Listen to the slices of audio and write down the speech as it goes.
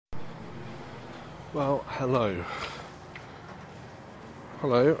Well, hello.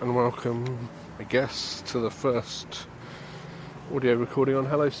 Hello and welcome, I guess, to the first audio recording on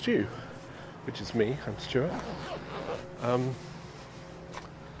Hello Stew, which is me, I'm Stuart.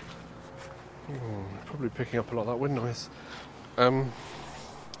 Probably picking up a lot of that wind noise. So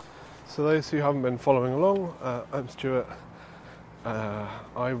those who haven't been following along, I'm Stuart.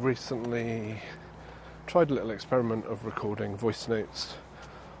 I recently tried a little experiment of recording voice notes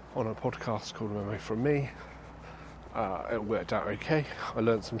on a podcast called Memo From Me. It worked out okay. I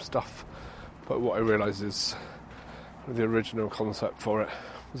learned some stuff, but what I realised is the original concept for it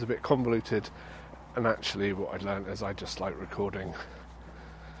was a bit convoluted, and actually what I learned is I just like recording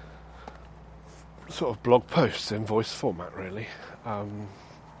sort of blog posts in voice format, really.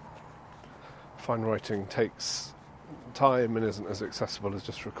 Fine writing takes time and isn't as accessible as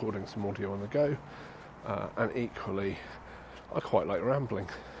just recording some audio on the go, and equally I quite like rambling.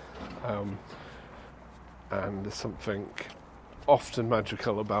 And there's something often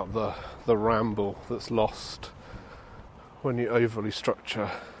magical about the ramble that's lost when you overly structure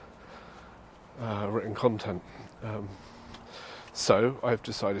written content. So I've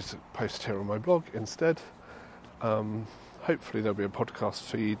decided to post here on my blog instead. Hopefully there'll be a podcast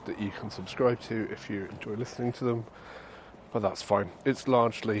feed that you can subscribe to if you enjoy listening to them, but that's fine. It's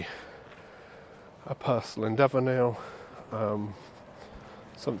largely a personal endeavour now.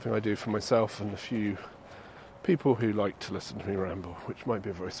 Something I do for myself and a few people who like to listen to me ramble, which might be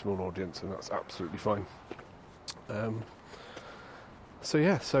a very small audience, and that's absolutely fine.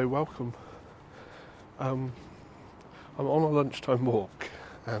 So welcome. I'm on a lunchtime walk,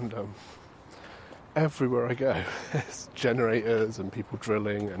 and everywhere I go there's generators and people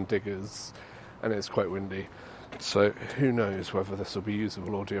drilling and diggers, and it's quite windy, so who knows whether this will be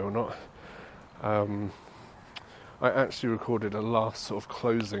usable audio or not. I actually recorded a last sort of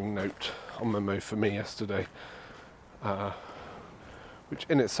closing note on Memo For Me yesterday, which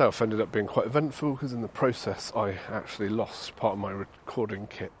in itself ended up being quite eventful, because in the process I actually lost part of my recording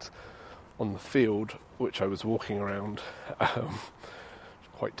kit on the field which I was walking around.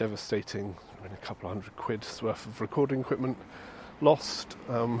 Quite devastating. I mean, a couple of £100 worth of recording equipment lost,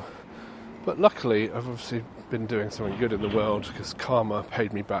 but luckily I've obviously been doing something good in the world, because karma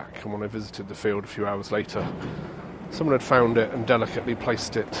paid me back, and when I visited the field a few hours later, someone had found it and delicately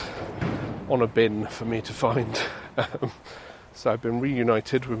placed it on a bin for me to find. So I've been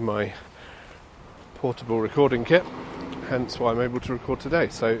reunited with my portable recording kit, hence why I'm able to record today.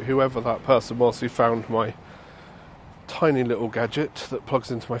 So whoever that person was who found my tiny little gadget that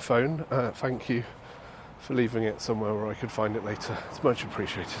plugs into my phone, thank you for leaving it somewhere where I could find it later. It's much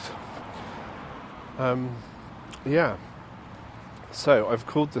appreciated. So I've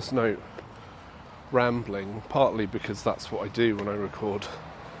called this note Rambling, partly because that's what I do when I record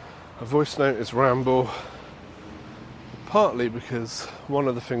a voice note, is ramble, partly because one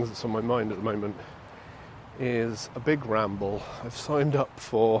of the things that's on my mind at the moment is a big ramble. I've signed up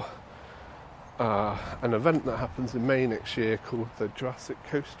for an event that happens in May next year called the Jurassic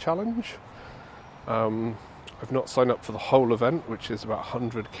Coast Challenge. I've not signed up for the whole event, which is about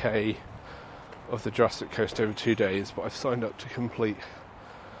 100k of the Jurassic Coast over 2 days, but I've signed up to complete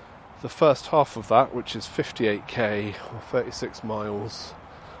the first half of that, which is 58k or 36 miles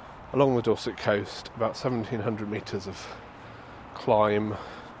along the Dorset coast, about 1,700 metres of climb,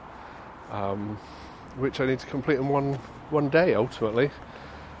 which I need to complete in one day ultimately.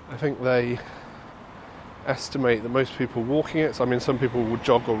 I think they estimate that most people walking it, so I mean some people will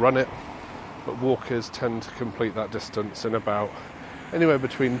jog or run it, but walkers tend to complete that distance in about anywhere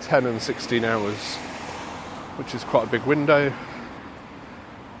between 10 and 16 hours, which is quite a big window.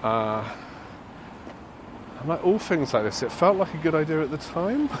 And like all things like this, it felt like a good idea at the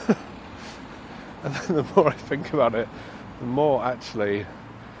time. And then the more I think about it, the more actually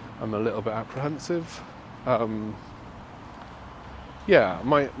I'm a little bit apprehensive. My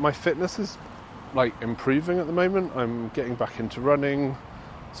fitness is like improving at the moment. I'm getting back into running,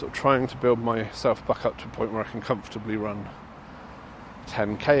 sort of trying to build myself back up to a point where I can comfortably run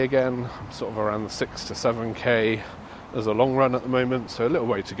 10k again. I'm sort of around the 6 to 7k. There's a long run at the moment, so a little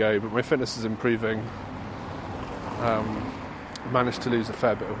way to go, but my fitness is improving. Managed to lose a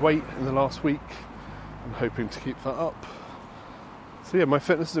fair bit of weight in the last week. I'm hoping to keep that up. So yeah, my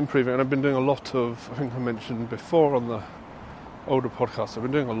fitness is improving, and I've been doing a lot of, I think I mentioned before on the older podcast, I've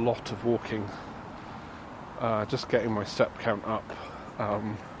been doing a lot of walking, just getting my step count up,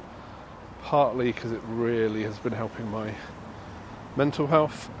 partly because it really has been helping my mental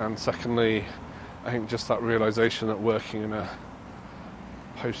health, and secondly, I think just that realisation that working in a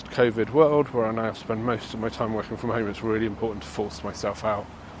post-COVID world where I now spend most of my time working from home, it's really important to force myself out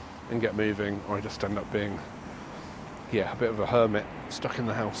and get moving, or I just end up being a bit of a hermit stuck in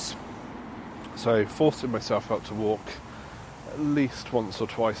the house. So forcing myself out to walk at least once or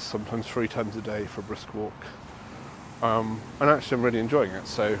twice, sometimes 3 times a day for a brisk walk. And actually I'm really enjoying it.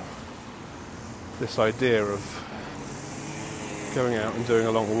 So this idea of going out and doing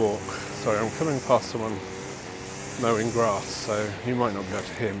a long walk. Sorry, I'm coming past someone mowing grass, so you might not be able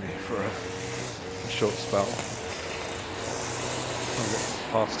to hear me for a short spell. I'll get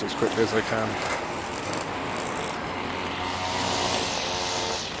past as quickly as I can.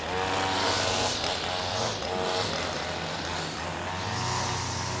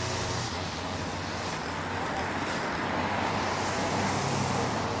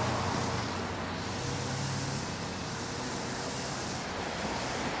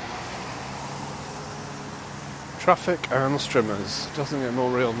 Traffic and strimmers. Doesn't get more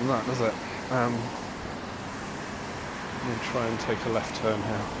real than that, does it? Let me try and take a left turn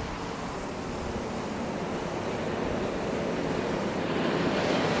here.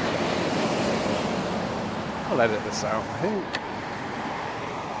 I'll edit this out, I think.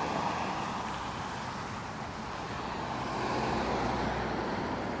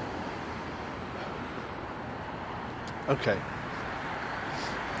 Okay.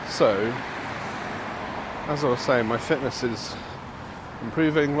 So, as I was saying, my fitness is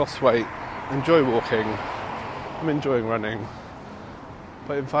improving, lost weight, enjoy walking, I'm enjoying running.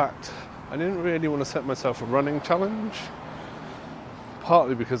 But in fact, I didn't really want to set myself a running challenge,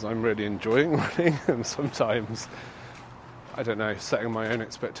 partly because I'm really enjoying running, and sometimes, I don't know, setting my own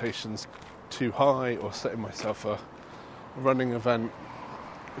expectations too high or setting myself a running event,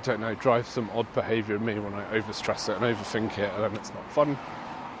 I don't know, drives some odd behaviour in me when I overstress it and overthink it, and then it's not fun,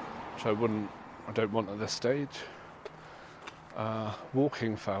 which I don't want at this stage.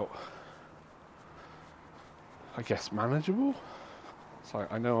 Walking felt, I guess, manageable. So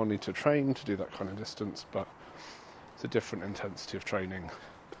I know I'll need to train to do that kind of distance, but it's a different intensity of training.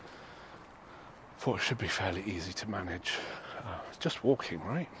 Thought it should be fairly easy to manage. It's just walking,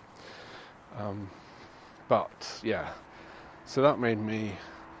 right? But yeah, so that made me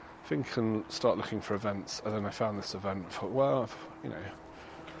think and start looking for events, and then I found this event and thought, well,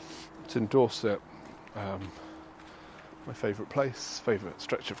 to endorse it, my favourite place, favourite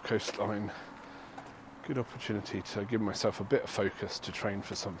stretch of coastline, good opportunity to give myself a bit of focus to train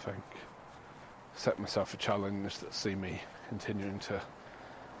for something, set myself a challenge that see me continuing to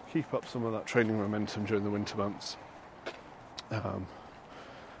keep up some of that training momentum during the winter months,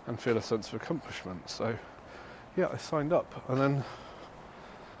 and feel a sense of accomplishment. So yeah, I signed up, and then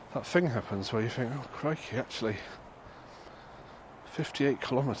that thing happens where you think, oh crikey, actually 58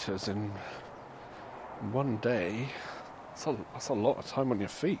 kilometres in one day, that's a lot of time on your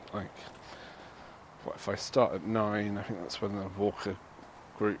feet. Like, what if I start at 9, I think that's when the walker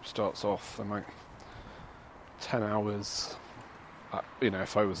group starts off, and like 10 hours,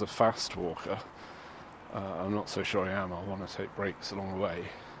 if I was a fast walker, I'm not so sure I am, I'll want to take breaks along the way,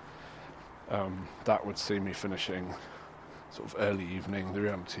 that would see me finishing sort of early evening, the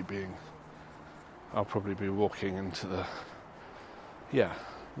reality being I'll probably be walking into the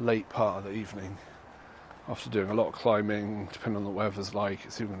late part of the evening after doing a lot of climbing. Depending on the weather's like,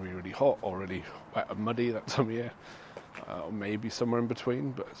 it's either going to be really hot or really wet and muddy that time of year, or maybe somewhere in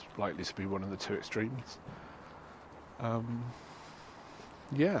between, but it's likely to be one of the two extremes. So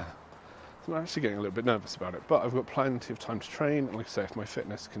I'm actually getting a little bit nervous about it, but I've got plenty of time to train, and like I say, if my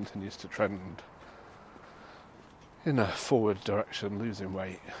fitness continues to trend in a forward direction, losing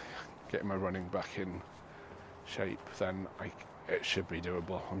weight, getting my running back in shape, then it should be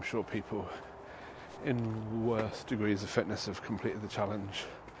doable. I'm sure people in worse degrees of fitness have completed the challenge.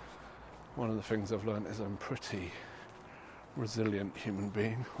 One of the things I've learned is I'm a pretty resilient human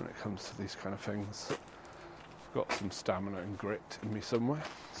being when it comes to these kind of things. I've got some stamina and grit in me somewhere.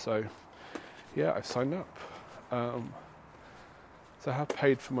 So yeah, I've signed up. So I have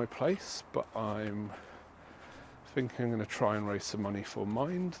paid for my place, but I'm thinking I'm going to try and raise some money for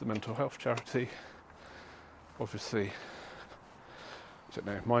Mind, the mental health charity. Obviously, I don't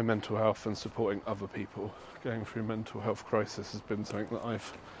know, my mental health and supporting other people going through mental health crisis has been something that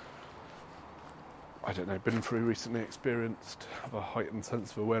I've been through recently, experienced, have a heightened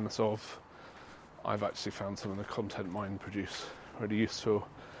sense of awareness of. I've actually found some of the content Mind produce really useful.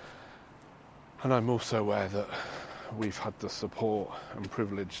 And I'm also aware that we've had the support and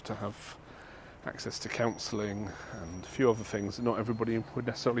privilege to have access to counselling and a few other things that not everybody would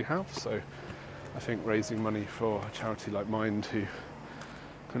necessarily have. So I think raising money for a charity like Mind, who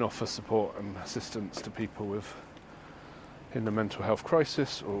can offer support and assistance to people in the mental health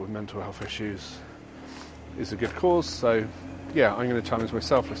crisis or with mental health issues, is a good cause. So yeah, I'm going to challenge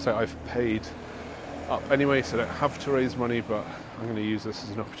myself. Let's say I've paid up anyway, so I don't have to raise money, but I'm going to use this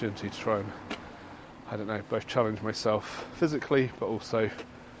as an opportunity to try and, I don't know, both challenge myself physically, but also,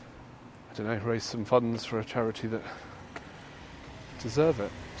 I don't know, raise some funds for a charity that deserve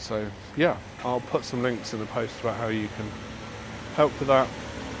it. So yeah, I'll put some links in the post about how you can help with that.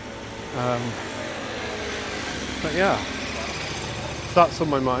 But yeah, that's on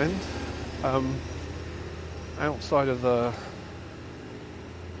my mind. Outside of the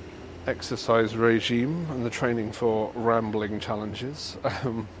exercise regime and the training for rambling challenges,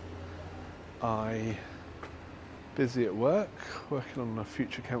 I busy at work, working on a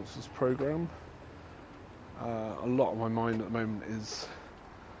Future Councils programme. A lot of my mind at the moment is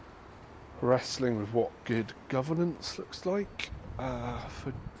wrestling with what good governance looks like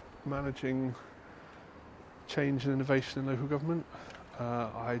for managing change and innovation in local government.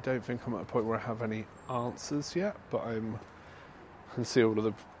 I don't think I'm at a point where I have any answers yet, but I can see all of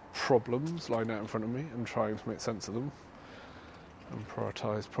the problems lying out in front of me and trying to make sense of them and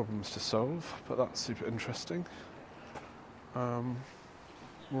prioritise problems to solve, but that's super interesting.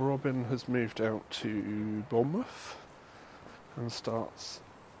 Robin has moved out to Bournemouth and starts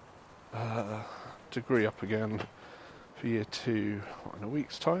degree up again for year 2 in a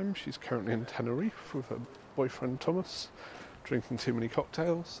week's time. She's currently in Tenerife with her boyfriend Thomas, drinking too many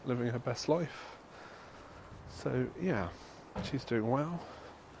cocktails, living her best life. So yeah, she's doing well.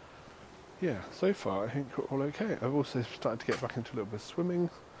 Yeah, so far I think we're all okay. I've also started to get back into a little bit of swimming.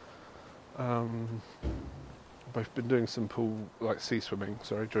 I've been doing some sea swimming,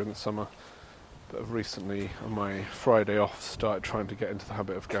 during the summer, but I've recently, on my Friday off, started trying to get into the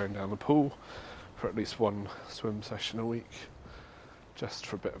habit of going down the pool for at least one swim session a week, just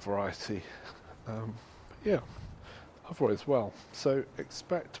for a bit of variety. Yeah, otherwise well. So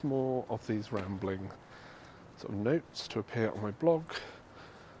expect more of these rambling sort of notes to appear on my blog.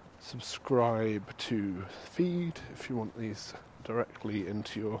 Subscribe to the feed if you want these directly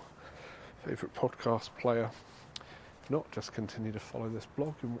into your favourite podcast player. If not, just continue to follow this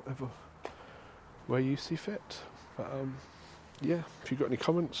blog in whatever way you see fit. But yeah, if you've got any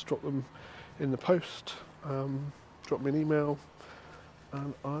comments, drop them in the post. Drop me an email,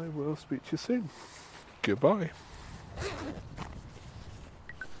 and I will speak to you soon. Goodbye.